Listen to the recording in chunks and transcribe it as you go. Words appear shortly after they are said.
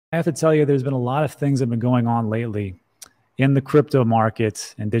have to tell you, there's been a lot of things that have been going on lately in the crypto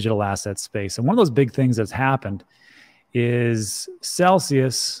market and digital asset space. And one of those big things that's happened is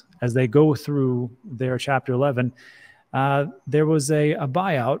Celsius, as they go through their Chapter 11, there was a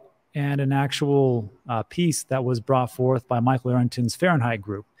buyout and an actual piece that was brought forth by Michael Arrington's Fahrenheit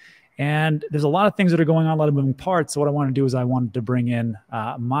group. And there's a lot of things that are going on, a lot of moving parts. So what I want to do is I wanted to bring in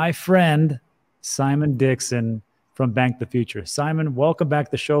my friend, Simon Dixon from Bank the Future. Simon, welcome back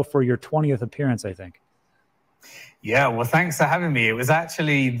to the show for your 20th appearance, I think. Yeah, well, thanks for having me. It was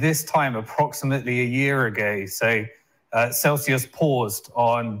actually this time approximately a year ago. So Celsius paused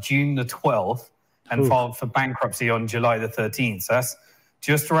on June the 12th and filed for bankruptcy on July the 13th. So that's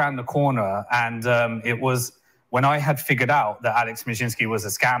just around the corner. And it was when I had figured out that Alex Mashinsky was a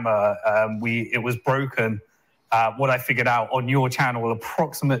scammer, it was broken, what I figured out on your channel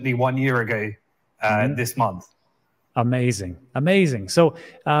approximately 1 year ago this month. Amazing. Amazing. So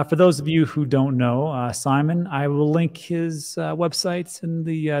for those of you who don't know, Simon, I will link his websites in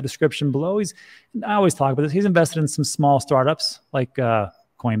the description below. I always talk about this. He's invested in some small startups like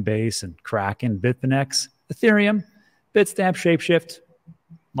Coinbase and Kraken, Bitfinex, Ethereum, Bitstamp, Shapeshift,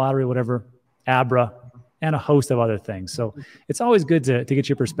 Lottery, whatever, Abra, and a host of other things. So it's always good to get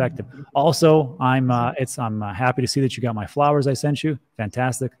your perspective. Also, I'm happy to see that you got my flowers I sent you.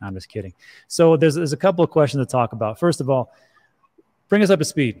 Fantastic. I'm just kidding. So there's a couple of questions to talk about. First of all, bring us up to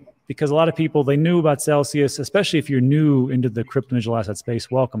speed, because a lot of people, they knew about Celsius, especially if you're new into the crypto digital asset space,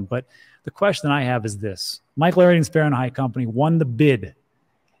 welcome. But the question I have is this. Michael Arrington's Fahrenheit company won the bid.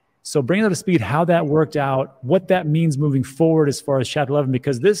 So bring us up to speed how that worked out, what that means moving forward as far as Chapter 11,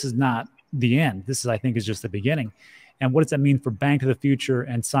 because this is not the end. This is, I think, is just the beginning. And what does that mean for Bank of the Future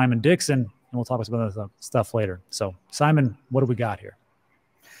and Simon Dixon? And we'll talk about some other stuff later. So Simon, what do we got here?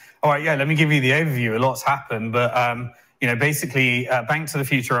 All right, yeah, let me give you the overview. A lot's happened, but you know, basically, Bank to the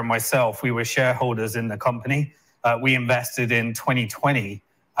Future and myself, we were shareholders in the company. We invested in 2020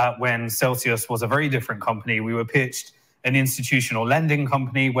 when Celsius was a very different company. We were pitched an institutional lending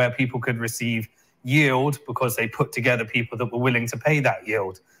company where people could receive yield because they put together people that were willing to pay that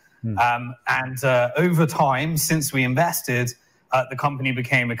yield. Over time, since we invested, the company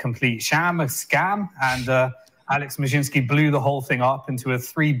became a complete sham, a scam, and Alex Mashinsky blew the whole thing up into a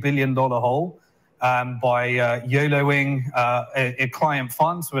 $3 billion hole by YOLOing client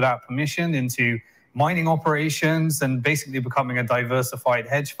funds without permission into mining operations and basically becoming a diversified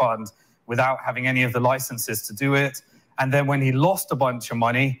hedge fund without having any of the licenses to do it. And then when he lost a bunch of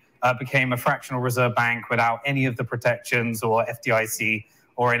money, became a fractional reserve bank without any of the protections or FDIC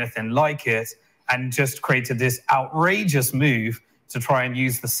or anything like it, and just created this outrageous move to try and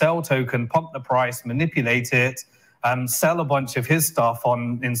use the sell token, pump the price, manipulate it, sell a bunch of his stuff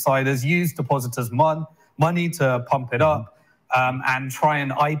on insiders, use depositors' money to pump it up, and try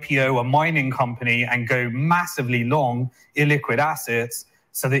and IPO a mining company and go massively long illiquid assets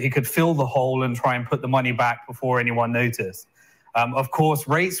so that he could fill the hole and try and put the money back before anyone noticed. Of course,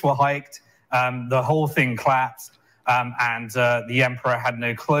 rates were hiked, the whole thing collapsed, and the emperor had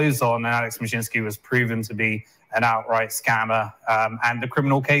no clothes on, and Alex Mashinsky was proven to be an outright scammer, and the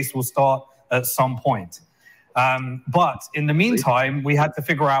criminal case will start at some point. But in the meantime, we had to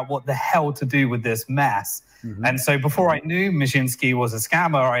figure out what the hell to do with this mess. And so before I knew Mashinsky was a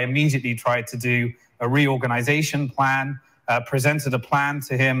scammer, I immediately tried to do a reorganization plan, presented a plan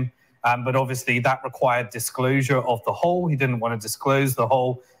to him, but obviously that required disclosure of the whole. He didn't want to disclose the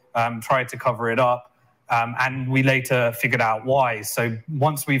whole, tried to cover it up, and we later figured out why. So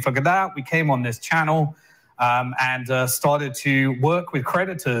once we figured that out, we came on this channel and started to work with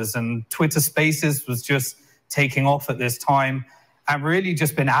creditors, and Twitter Spaces was just taking off at this time. I've really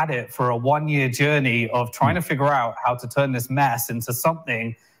just been at it for a one-year journey of trying to figure out how to turn this mess into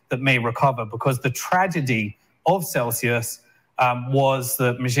something that may recover, because the tragedy of Celsius was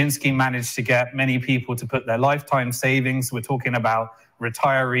that Mashinsky managed to get many people to put their lifetime savings. We're talking about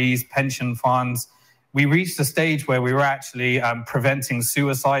retirees, pension funds. We reached a stage where we were actually preventing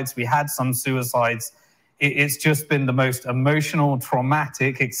suicides. We had some suicides. It's just been the most emotional,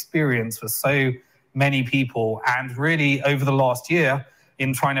 traumatic experience for so many people. And really, over the last year,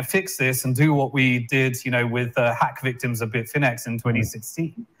 in trying to fix this and do what we did, you know, with hack victims of Bitfinex in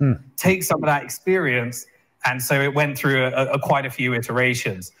 2016, take some of that experience. And so it went through quite a few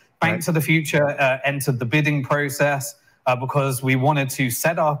iterations. Bank to the Future entered the bidding process because we wanted to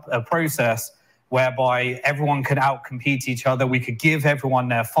set up a process whereby everyone could outcompete each other. We could give everyone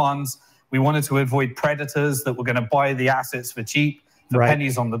their funds. We wanted to avoid predators that were going to buy the assets for cheap, for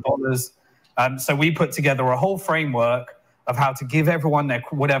pennies on the dollars. So we put together a whole framework of how to give everyone their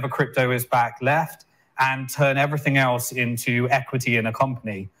whatever crypto is back left and turn everything else into equity in a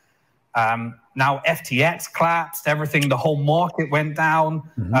company. Now FTX collapsed, everything, the whole market went down.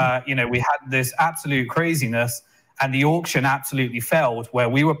 You know, we had this absolute craziness, and the auction absolutely failed, where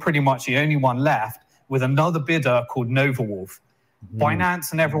we were pretty much the only one left with another bidder called NovaWolf.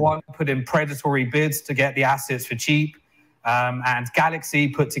 Binance and everyone put in predatory bids to get the assets for cheap. And Galaxy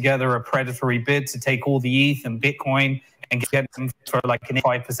put together a predatory bid to take all the ETH and Bitcoin and get them for like an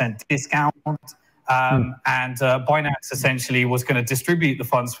 5% discount. And Binance essentially was going to distribute the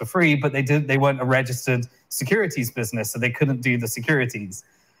funds for free, but they weren't a registered securities business, so they couldn't do the securities.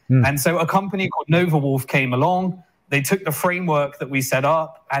 And so a company called NovaWolf came along. They took the framework that we set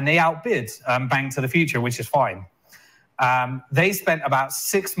up and they outbid Bank to the Future, which is fine. They spent about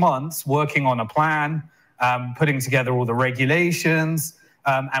 6 months working on a plan, putting together all the regulations,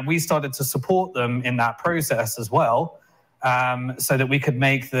 and we started to support them in that process as well, so that we could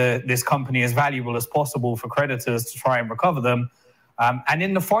make this company as valuable as possible for creditors to try and recover them. And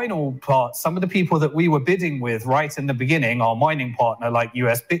in the final part, some of the people that we were bidding with right in the beginning, our mining partner like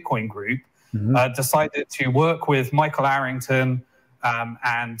US Bitcoin Group, decided to work with Michael Arrington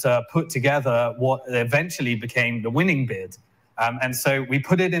and put together what eventually became the winning bid. And so we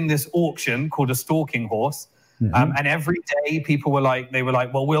put it in this auction called a stalking horse. And every day people were like,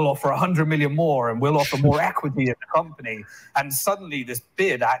 well, we'll offer 100 million more and we'll offer more equity in the company. And suddenly this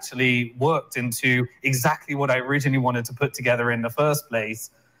bid actually worked into exactly what I originally wanted to put together in the first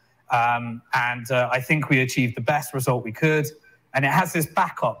place. I think we achieved the best result we could. And it has this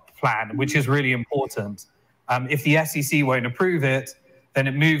backup plan, which is really important. If the SEC won't approve it, then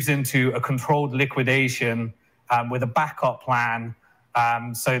it moves into a controlled liquidation with a backup plan,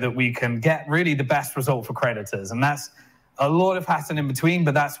 so that we can get really the best result for creditors. And that's a lot of hassle in between,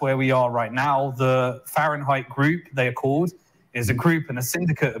 but that's where we are right now. The Fahrenheit Group, they are called, is a group and a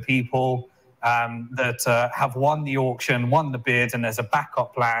syndicate of people that have won the auction, won the bid, and there's a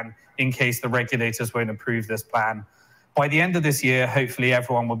backup plan in case the regulators won't approve this plan. By the end of this year, hopefully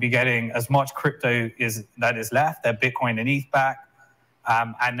everyone will be getting as much crypto that is left, their Bitcoin and ETH back,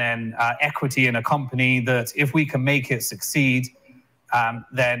 and then equity in a company that if we can make it succeed,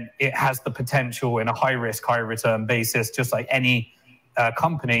 then it has the potential in a high-risk, high-return basis, just like any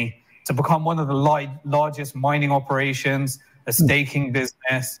company, to become one of the largest mining operations, a staking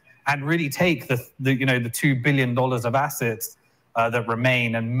business, and really take the $2 billion of assets that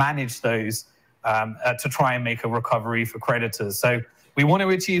remain and manage those to try and make a recovery for creditors. So we want to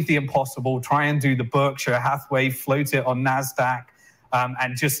achieve the impossible, try and do the Berkshire Hathaway, float it on NASDAQ,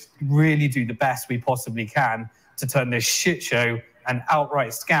 and just really do the best we possibly can to turn this shit show, an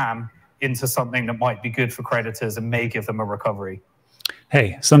outright scam, into something that might be good for creditors and may give them a recovery.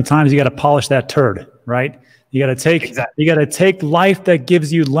 Hey, sometimes you got to polish that turd, right? You got to take life that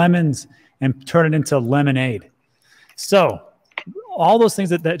gives you lemons and turn it into lemonade. So all those things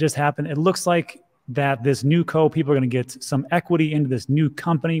that just happened, it looks like that this new people are going to get some equity into this new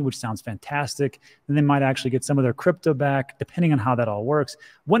company, which sounds fantastic. And they might actually get some of their crypto back, depending on how that all works.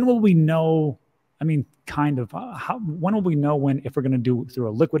 When will we know? I mean, kind of, when will we know if we're going to do through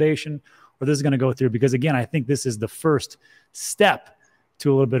a liquidation or this is going to go through? Because again, I think this is the first step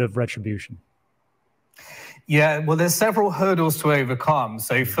to a little bit of retribution. Yeah, well, there's several hurdles to overcome.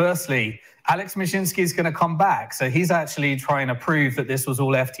 So firstly, Alex Mashinsky is going to come back. So he's actually trying to prove that this was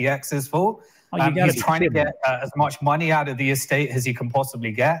all FTX's fault. He's trying to get as much money out of the estate as he can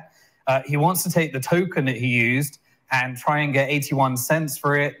possibly get. He wants to take the token that he used and try and get 81 cents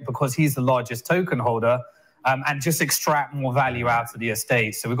for it because he's the largest token holder, and just extract more value out of the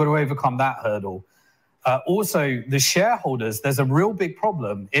estate. So we've got to overcome that hurdle. Also, the shareholders, there's a real big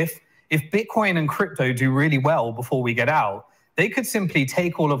problem. If Bitcoin and crypto do really well before we get out, they could simply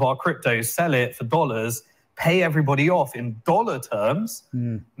take all of our crypto, sell it for dollars, pay everybody off in dollar terms,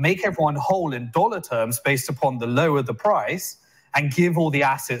 make everyone whole in dollar terms based upon the lower the price, and give all the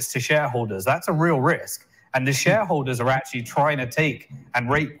assets to shareholders. That's a real risk. And the shareholders are actually trying to take and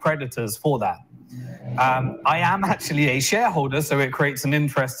rape creditors for that. I am actually a shareholder, so it creates an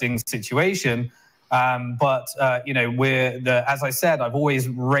interesting situation. But as I said, I've always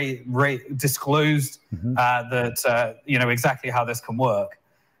disclosed that exactly how this can work.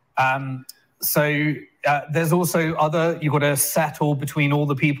 So there's also you've got to settle between all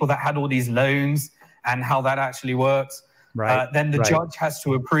the people that had all these loans and how that actually works. Right. Then the judge has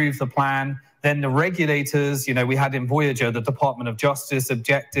to approve the plan. Then the regulators, we had in Voyager, the Department of Justice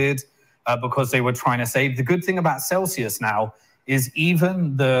objected because they were trying to save. The good thing about Celsius now is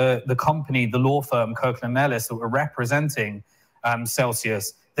even the company, the law firm, Kirkland & Ellis, that were representing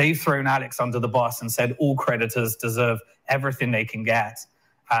Celsius, they've thrown Alex under the bus and said all creditors deserve everything they can get.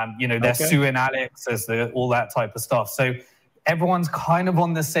 They're suing Alex as all that type of stuff. So everyone's kind of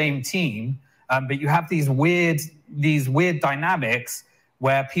on the same team, but you have these weird dynamics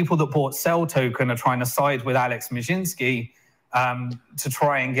where people that bought Cell Token are trying to side with Alex Mashinsky to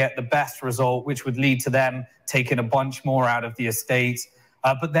try and get the best result, which would lead to them taking a bunch more out of the estate.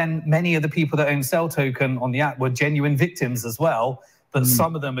 But then many of the people that own Cell Token on the app were genuine victims as well. But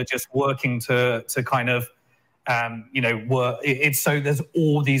some of them are just working to kind of, so there's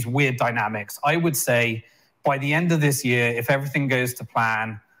all these weird dynamics. I would say by the end of this year, if everything goes to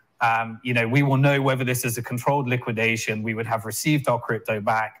plan, we will know whether this is a controlled liquidation. We would have received our crypto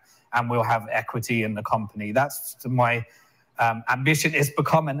back, and we'll have equity in the company. That's my ambition. It's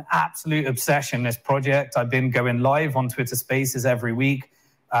become an absolute obsession, this project. I've been going live on Twitter Spaces every week,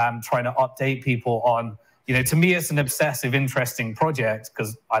 trying to update people on, to me, it's an obsessive, interesting project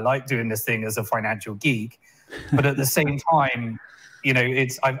because I like doing this thing as a financial geek. But at the same time,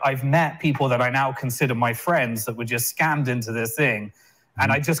 I've met people that I now consider my friends that were just scammed into this thing.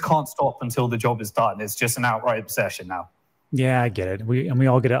 And I just can't stop until the job is done. It's just an outright obsession now. Yeah, I get it. We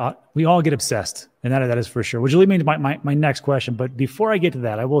all get obsessed, and that is for sure. Which will lead me to my next question. But before I get to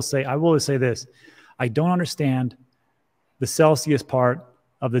that, I will say this: I don't understand the Celsius part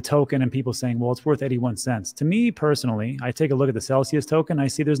of the token and people saying, well, it's worth 81 cents. To me personally, I take a look at the Celsius token, I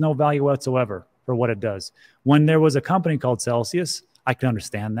see there's no value whatsoever for what it does. When there was a company called Celsius, I can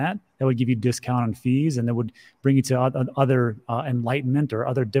understand that. That would give you discount on fees, and that would bring you to other enlightenment or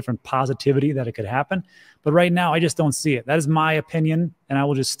other different positivity that it could happen. But right now, I just don't see it. That is my opinion, and I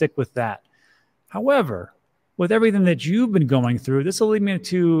will just stick with that. However, with everything that you've been going through, this will lead me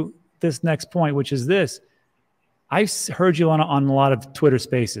to this next point, which is this. I've heard you on a lot of Twitter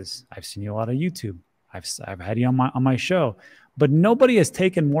Spaces. I've seen you a lot on YouTube. I've had you on my show. But nobody has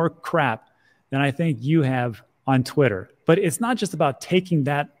taken more crap than I think you have on Twitter. But it's not just about taking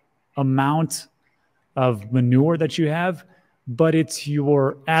that amount of manure that you have, but it's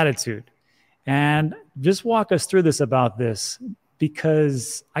your attitude. And just walk us through about this,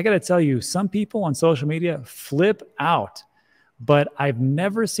 because I got to tell you, some people on social media flip out, but I've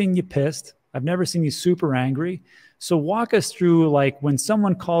never seen you pissed. I've never seen you super angry. So walk us through, like, when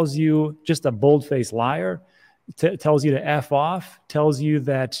someone calls you just a bold-faced liar, tells you to F off, tells you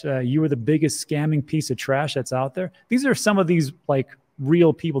that you are the biggest scamming piece of trash that's out there. These are some of these, like,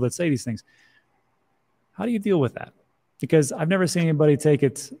 real people that say these things. How do you deal with that? Because I've never seen anybody take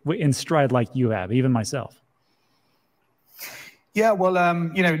it in stride like you have, even myself. Yeah, well,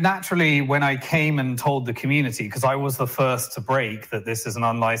 naturally, when I came and told the community, because I was the first to break that this is an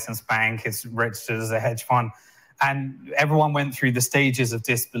unlicensed bank, it's registered as a hedge fund, and everyone went through the stages of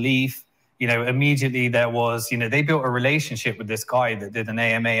disbelief. Immediately there was, they built a relationship with this guy that did an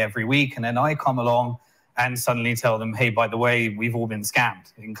AMA every week, and then I come along and suddenly tell them, hey, by the way, we've all been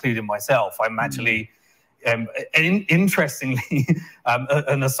scammed, including myself. I'm actually, interestingly,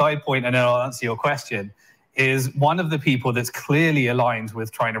 an aside point, and then I'll answer your question, is one of the people that's clearly aligned with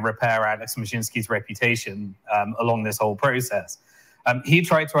trying to repair Alex Mashinsky's reputation along this whole process. He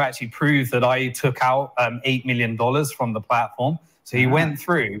tried to actually prove that I took out $8 million from the platform. So he went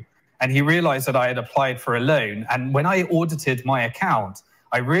through and he realized that I had applied for a loan. And when I audited my account,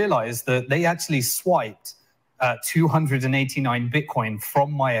 I realized that they actually swiped 289 Bitcoin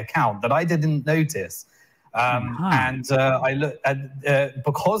from my account that I didn't notice. And I looked at,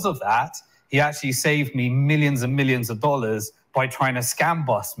 because of that, he actually saved me millions and millions of dollars by trying to scam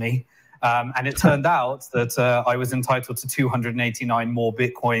bust me. And it turned out that I was entitled to 289 more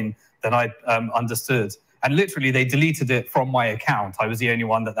Bitcoin than I understood. And literally, they deleted it from my account. I was the only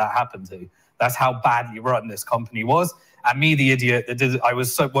one that happened to. That's how badly run this company was. And me, the idiot that did it, I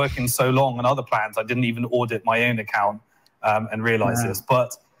was working so long on other plans, I didn't even audit my own account and realize this.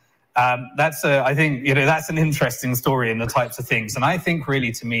 But I think, that's an interesting story in the types of things. And I think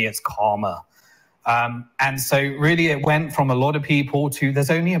really, to me, it's karma. And so really it went from a lot of people to,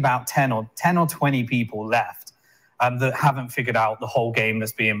 there's only about 10 or 20 people left that haven't figured out the whole game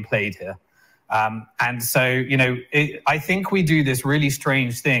that's being played here. And so, I think we do this really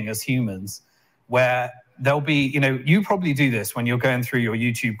strange thing as humans where there'll be, you probably do this when you're going through your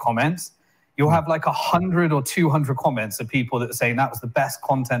YouTube comments. You'll have like 100 or 200 comments of people that are saying that was the best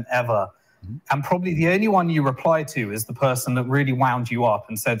content ever. And probably the only one you reply to is the person that really wound you up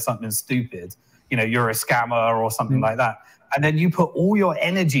and said something stupid. You're a scammer or something like that. And then you put all your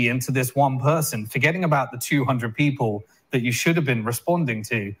energy into this one person, forgetting about the 200 people that you should have been responding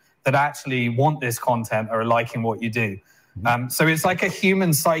to that actually want this content or are liking what you do. So it's like a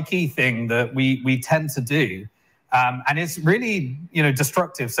human psyche thing that we tend to do. And it's really,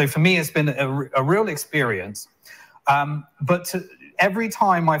 destructive. So for me, it's been a real experience. But every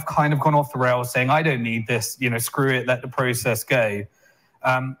time I've kind of gone off the rails saying, I don't need this, screw it, let the process go.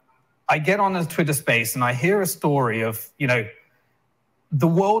 I get on a Twitter space and I hear a story of, the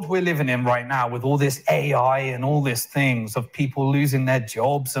world we're living in right now with all this AI and all these things of people losing their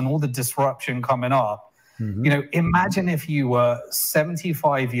jobs and all the disruption coming up. Imagine if you were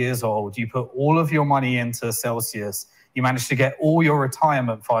 75 years old, you put all of your money into Celsius, you managed to get all your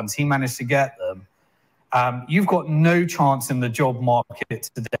retirement funds, he managed to get them. You've got no chance in the job market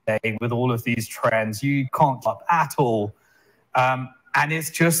today with all of these trends. You can't up at all. And it's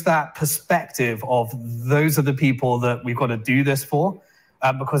just that perspective of those are the people that we've got to do this for,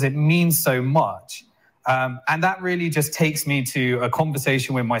 because it means so much. And that really just takes me to a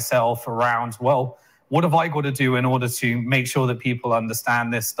conversation with myself around, well, what have I got to do in order to make sure that people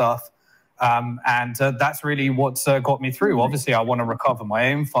understand this stuff? And that's really what's got me through. Obviously, I want to recover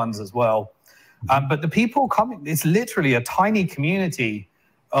my own funds as well. But the people coming, it's literally a tiny community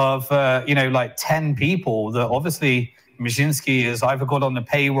of, like 10 people that obviously Maszynski has either got on the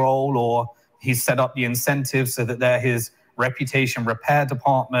payroll or he's set up the incentives so that they're his reputation repair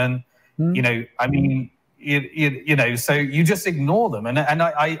department. I mean, so you just ignore them. And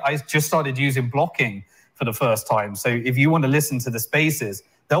I just started using blocking for the first time. So if you want to listen to the spaces,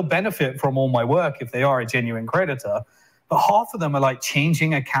 they'll benefit from all my work if they are a genuine creditor. But half of them are like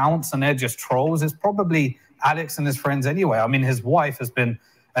changing accounts and they're just trolls. It's probably Alex and his friends anyway. I mean, his wife has been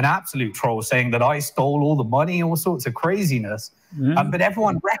an absolute troll saying that I stole all the money, all sorts of craziness. But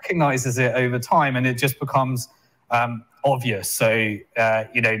everyone recognizes it over time and it just becomes obvious. So,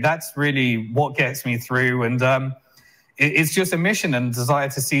 that's really what gets me through. And it's just a mission and desire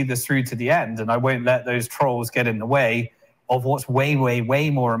to see this through to the end. And I won't let those trolls get in the way of what's way, way, way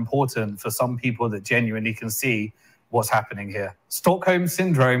more important for some people that genuinely can see what's happening here. Stockholm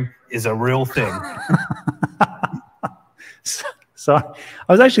Syndrome is a real thing. So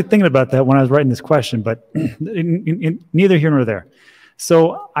I was actually thinking about that when I was writing this question, but neither here nor there.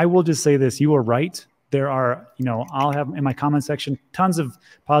 So I will just say this, you are right. There are, I'll have in my comment section, tons of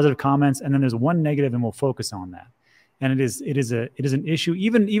positive comments, and then there's one negative and we'll focus on that. And it is an issue.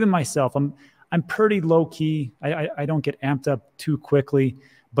 Even myself, I'm pretty low key. I don't get amped up too quickly,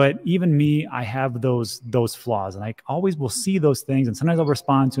 but even me, I have those flaws, and I always will see those things, and sometimes I'll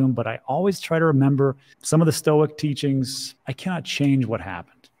respond to them, but I always try to remember some of the Stoic teachings. I cannot change what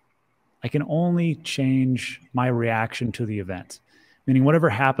happened. I can only change my reaction to the event. Meaning whatever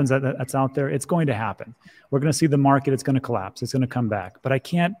happens that's out there, it's going to happen. We're going to see the market, it's going to collapse, it's going to come back. But I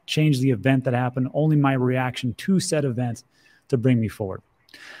can't change the event that happened, only my reaction to said event to bring me forward.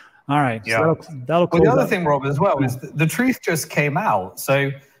 All right. Yeah. So that'll well, the other thing, Rob, as well, is the truth just came out.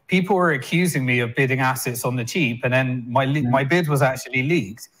 So people were accusing me of bidding assets on the cheap, and then my bid was actually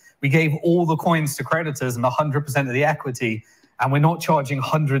leaked. We gave all the coins to creditors and 100% of the equity, and we're not charging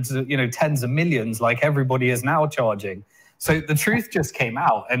hundreds of, tens of millions like everybody is now charging. So the truth just came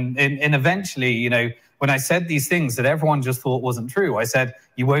out, and eventually, when I said these things that everyone just thought wasn't true, I said,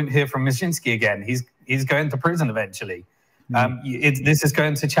 you won't hear from Maszynski again. He's going to prison eventually. This is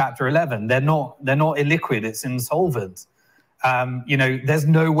going to Chapter 11. They're not illiquid. It's insolvent. There's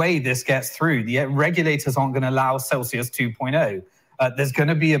no way this gets through. The regulators aren't going to allow Celsius 2.0. There's going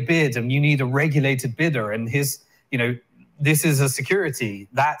to be a bid, and you need a regulated bidder. And this is a security.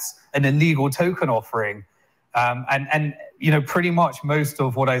 That's an illegal token offering. And pretty much most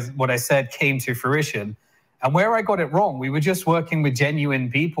of what I said came to fruition. And where I got it wrong, we were just working with genuine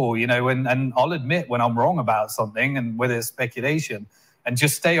people, and I'll admit when I'm wrong about something and whether it's speculation, and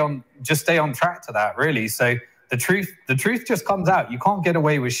just stay on track to that, really. So the truth just comes out. You can't get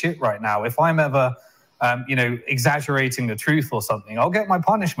away with shit right now. If I'm ever, exaggerating the truth or something, I'll get my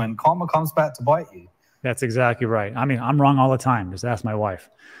punishment. Karma comes back to bite you. That's exactly right. I mean, I'm wrong all the time. Just ask my wife.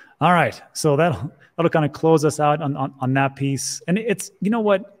 All right. So that'll kind of close us out on that piece. And it's,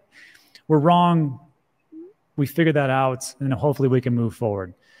 what? We're wrong. We figured that out, and hopefully we can move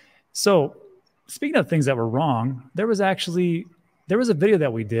forward. So speaking of things that were wrong, there was a video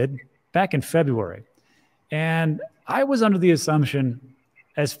that we did back in February. And I was under the assumption,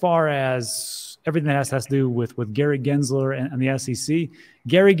 as far as everything that has to do with Gary Gensler and the SEC,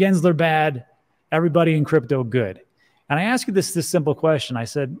 Gary Gensler bad, everybody in crypto good. And I asked you this simple question. I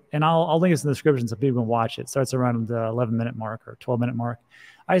said, and I'll link this in the description so people can watch it. It starts around the 11-minute mark or 12-minute mark.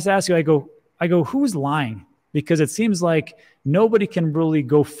 I just asked you, I go, who's lying? Because it seems like nobody can really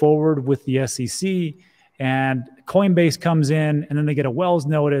go forward with the SEC, and Coinbase comes in and then they get a Wells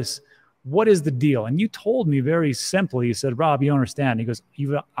notice. What is the deal? And you told me very simply, you said, Rob, you don't understand. He goes,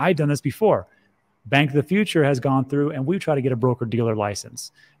 I've done this before. Bank of the Future has gone through and we try to get a broker-dealer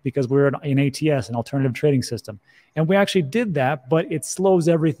license because we're an ATS, an alternative trading system. And we actually did that, but it slows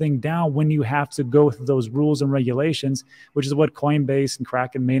everything down when you have to go through those rules and regulations, which is what Coinbase and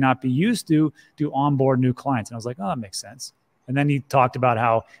Kraken may not be used to onboard new clients. And I was like, oh, that makes sense. And then he talked about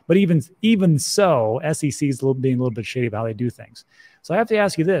how, but even so, SEC is being a little bit shady about how they do things. So I have to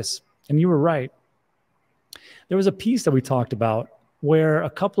ask you this, and you were right. There was a piece that we talked about where a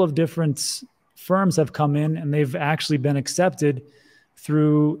couple of different firms have come in and they've actually been accepted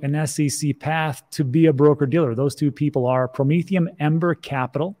through an SEC path to be a broker-dealer. Those two people are Prometheum Ember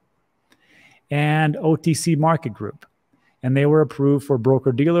Capital and OTC Market Group. And they were approved for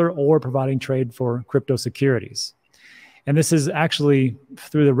broker-dealer or providing trade for crypto securities. And this is actually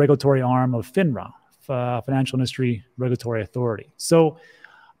through the regulatory arm of FINRA, Financial Industry Regulatory Authority. So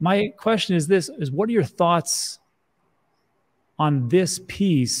my question is this, what are your thoughts on this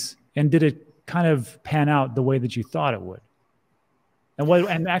piece, and did it kind of pan out the way that you thought it would? And what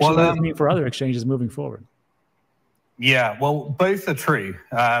does it mean for other exchanges moving forward? Yeah, well, both are true.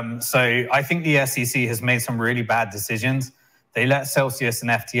 So I think the SEC has made some really bad decisions. They let Celsius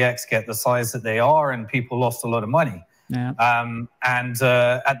and FTX get the size that they are, and people lost a lot of money. Yeah.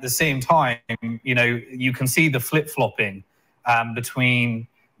 At the same time, you know, you can see the flip-flopping between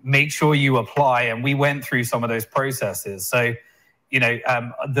make sure you apply, and we went through some of those processes. So, you know,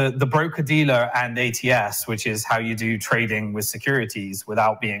 the broker-dealer and ATS, which is how you do trading with securities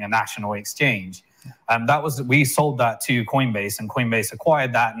without being a national exchange, we sold that to Coinbase, and Coinbase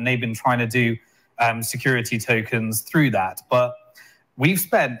acquired that, and they've been trying to do security tokens through that. But we've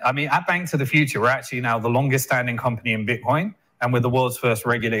spent, I mean, at Bank to the Future, we're actually now the longest standing company in Bitcoin, and we're the world's first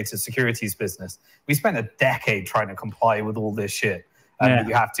regulated securities business. We spent a decade trying to comply with all this shit that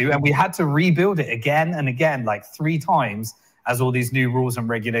you have to, and we had to rebuild it again and again, like 3 times as all these new rules and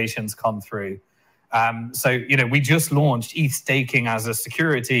regulations come through. So, you know, we just launched ETH staking as a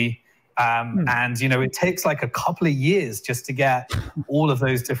security, and, you know, it takes like a couple of years just to get all of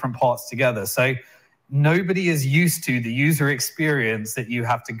those different parts together. So nobody is used to the user experience that you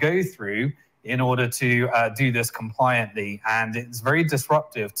have to go through in order to do this compliantly. And it's very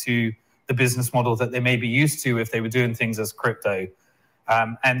disruptive to the business model that they may be used to if they were doing things as crypto.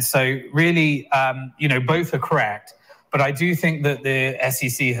 And so really, you know, both are correct. But I do think that the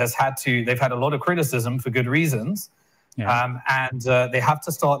SEC they've had a lot of criticism for good reasons. Yeah. And they have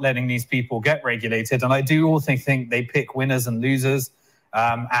to start letting these people get regulated. And I do also think they pick winners and losers.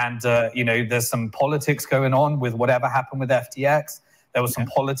 You know, there's some politics going on with whatever happened with FTX. There was some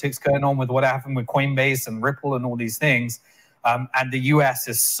politics going on with what happened with Coinbase and Ripple and all these things. And the US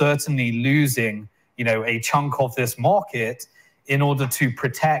is certainly losing, you know, a chunk of this market in order to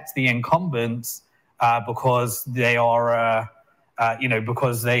protect the incumbents because they are, you know,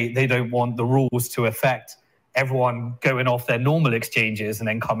 because they don't want the rules to affect everyone going off their normal exchanges and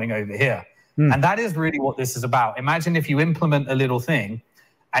then coming over here. And that is really what this is about. Imagine if you implement a little thing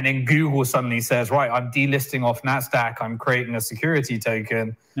and then Google suddenly says, right, I'm delisting off NASDAQ, I'm creating a security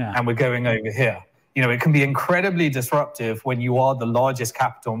token, and we're going over here. You know, it can be incredibly disruptive when you are the largest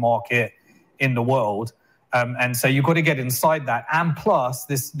capital market in the world. And so you've got to get inside that. And plus,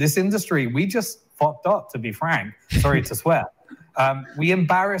 this industry, we just fucked up, to be frank. Sorry to swear. We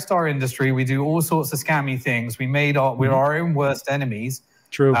embarrassed our industry. We do all sorts of scammy things. We're our own worst enemies.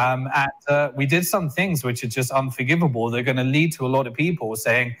 True. And we did some things which are just unforgivable. They're going to lead to a lot of people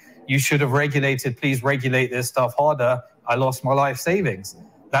saying, you should have regulated, please regulate this stuff harder. I lost my life savings.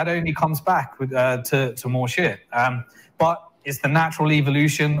 That only comes back with, to more shit. But it's the natural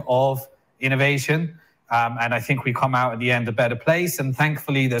evolution of innovation. And I think we come out at the end a better place. And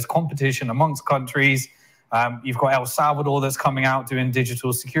thankfully, there's competition amongst countries. You've got El Salvador that's coming out doing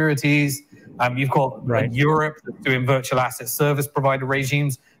digital securities. You've got Europe that's doing virtual asset service provider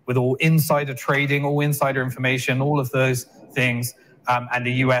regimes with all insider trading, all insider information, all of those things. And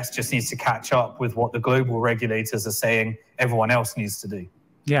the US just needs to catch up with what the global regulators are saying everyone else needs to do.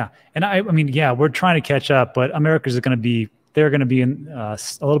 Yeah. And I mean, yeah, we're trying to catch up, but America's going to be, they're going to be in, a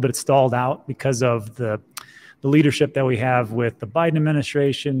little bit stalled out because of the leadership that we have with the Biden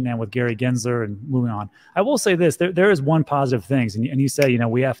administration and with Gary Gensler and moving on. I will say this, there is one positive thing, and you say, you know,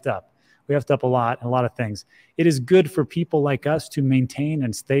 we effed up. We effed up a lot of things. It is good for people like us to maintain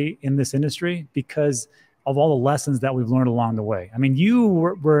and stay in this industry because of all the lessons that we've learned along the way. I mean, you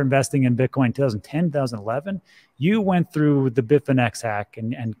were investing in Bitcoin in 2010, 2011. You went through the Bitfinex hack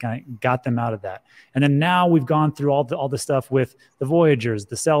and kind of got them out of that. And then now we've gone through all the stuff with the Voyagers,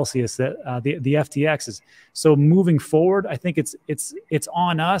 the Celsius, the FTXs. So moving forward, I think it's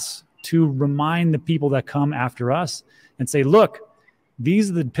on us to remind the people that come after us and say, look, these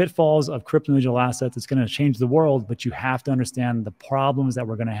are the pitfalls of crypto digital assets. It's going to change the world, but you have to understand the problems that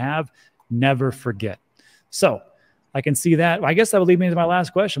we're going to have. Never forget. So I can see that. I guess that would lead me to my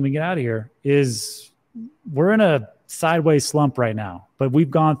last question. We get out of here is we're in a sideways slump right now, but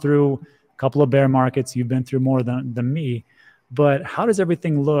we've gone through a couple of bear markets. You've been through more than me, but how does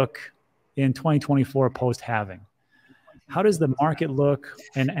everything look in 2024 post-halving? How does the market look,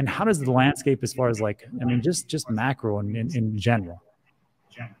 and how does the landscape as far as like, I mean, just macro and in general?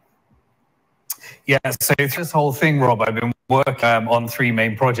 Yeah, so this whole thing, Rob, I've been working on 3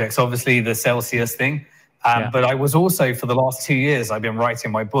 main projects. Obviously, the Celsius thing, but I was also, for the last 2 years, I've been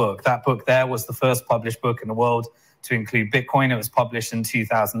writing my book. That book there was the first published book in the world to include Bitcoin. It was published in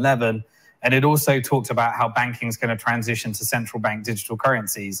 2011, and it also talked about how banking is going to transition to central bank digital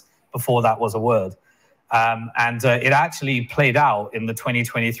currencies. Before that was a word. It actually played out in the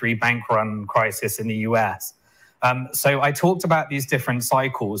 2023 bank run crisis in the US. So I talked about these different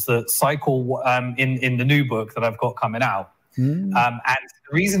cycles, the cycle in the new book that I've got coming out. And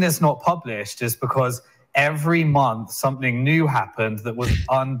the reason it's not published is because every month something new happened that was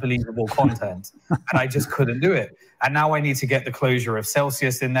unbelievable content, and I just couldn't do it. And now I need to get the closure of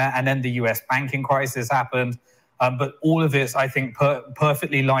Celsius in there, and then the US banking crisis happened. But all of this, I think,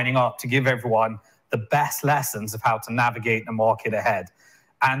 perfectly lining up to give everyone the best lessons of how to navigate the market ahead.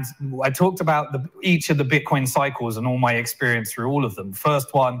 And I talked about each of the Bitcoin cycles and all my experience through all of them.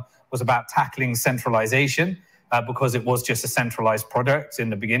 First one was about tackling centralization because it was just a centralized product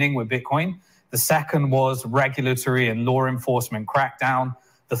in the beginning with Bitcoin. The second was regulatory and law enforcement crackdown.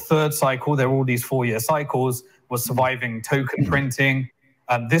 The third cycle, there were all these 4-year cycles, was surviving token printing.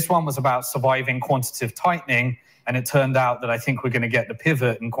 This one was about surviving quantitative tightening. And it turned out that I think we're going to get the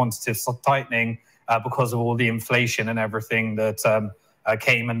pivot in quantitative tightening because of all the inflation and everything that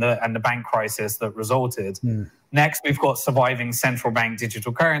came and the bank crisis that resulted. Next, we've got surviving central bank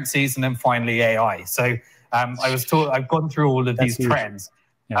digital currencies, and then finally AI. So I've gone through all of these trends.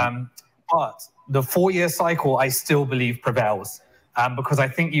 But the 4-year cycle, I still believe prevails because I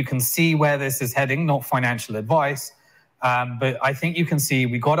think you can see where this is heading, not financial advice. But I think you can see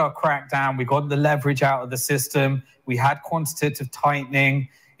we got our crackdown, we got the leverage out of the system, we had quantitative tightening.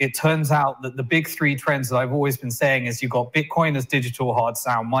 It turns out that the big 3 trends that I've always been saying is you've got Bitcoin as digital hard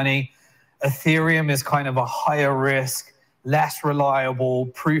sound money, Ethereum is kind of a higher risk, less reliable,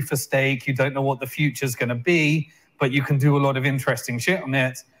 proof of stake. You don't know what the future is going to be, but you can do a lot of interesting shit on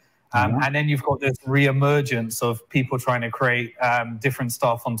it. And then you've got this re-emergence of people trying to create different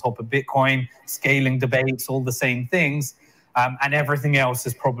stuff on top of Bitcoin, scaling debates, all the same things. And everything else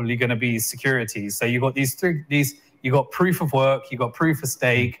is probably going to be securities. So you've got you've got proof of work, you've got proof of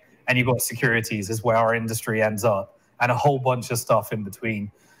stake, and you've got securities is where our industry ends up, and a whole bunch of stuff in between.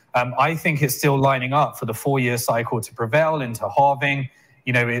 I think it's still lining up for the 4-year cycle to prevail into halving.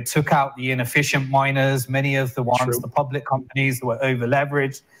 You know, it took out the inefficient miners, many of the ones, the public companies that were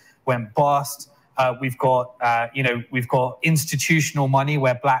over-leveraged, went bust. We've got institutional money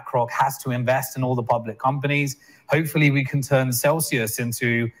where BlackRock has to invest in all the public companies. Hopefully we can turn Celsius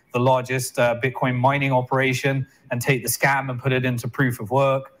into the largest Bitcoin mining operation and take the scam and put it into proof of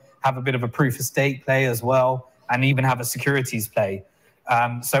work, have a bit of a proof of stake play as well, and even have a securities play.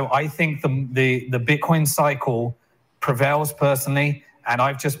 So I think the Bitcoin cycle prevails personally, and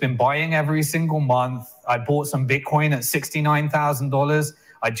I've just been buying every single month. I bought some Bitcoin at $69,000.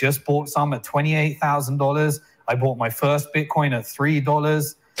 I just bought some at $28,000. I bought my first Bitcoin at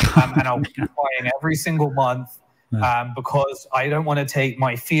 $3, and I'll keep buying every single month because I don't want to take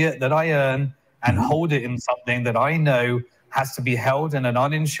my fiat that I earn and hold it in something that I know has to be held in an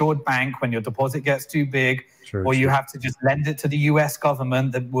uninsured bank when your deposit gets too big, or you have to just lend it to the US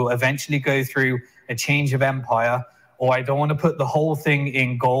government that will eventually go through a change of empire. Or I don't want to put the whole thing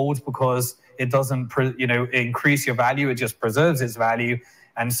in gold because it doesn't, increase your value. It just preserves its value.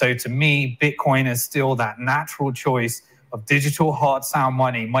 And so to me, Bitcoin is still that natural choice of digital hard sound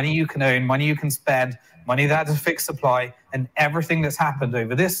money, money you can own, money you can spend, money that has a fixed supply. And everything that's happened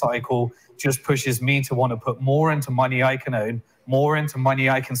over this cycle just pushes me to want to put more into money I can own, more into money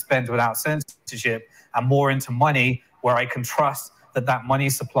I can spend without censorship, and more into money where I can trust that that money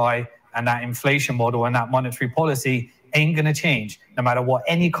supply and that inflation model and that monetary policy ain't going to change. No matter what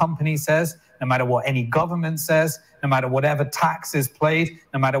any company says, no matter what any government says, no matter whatever tax is played,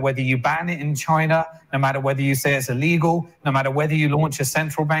 no matter whether you ban it in China, no matter whether you say it's illegal, no matter whether you launch a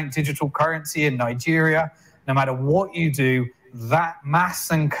central bank digital currency in Nigeria, no matter what you do, that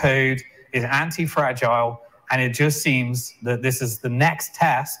maths and code is anti-fragile. And it just seems that this is the next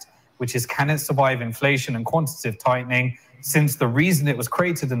test which is, can it survive inflation and quantitative tightening? Since the reason it was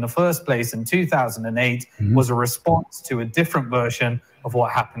created in the first place in 2008 was a response to a different version of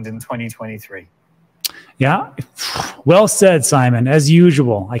what happened in 2023. Yeah, well said, Simon. As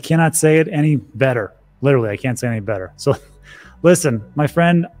usual, I cannot say it any better. Literally, I can't say any better. So listen, my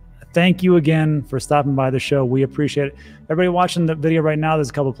friend, thank you again for stopping by the show. We appreciate it. Everybody watching the video right now,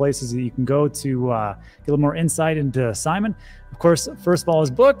 there's a couple of places that you can go to get a little more insight into Simon. Of course, first of all, his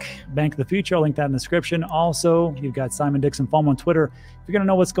book, Bank of the Future. I'll link that in the description. Also, you've got Simon Dixon. Follow him on Twitter. If you're going to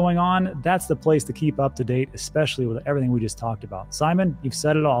know what's going on, that's the place to keep up to date, especially with everything we just talked about. Simon, you've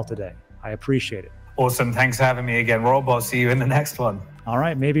said it all today. I appreciate it. Awesome. Thanks for having me again, Rob. I'll see you in the next one. All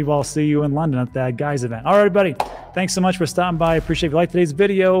right. Maybe we'll see you in London at that guys event. All right, everybody. Thanks so much for stopping by. I appreciate if you like today's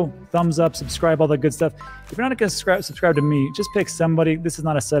video. Thumbs up, subscribe, all that good stuff. If you're not going to subscribe to me, just pick somebody. This is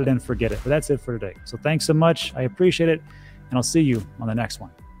not a set it and forget it, but that's it for today. So thanks so much. I appreciate it. And I'll see you on the next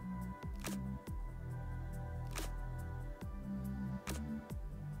one.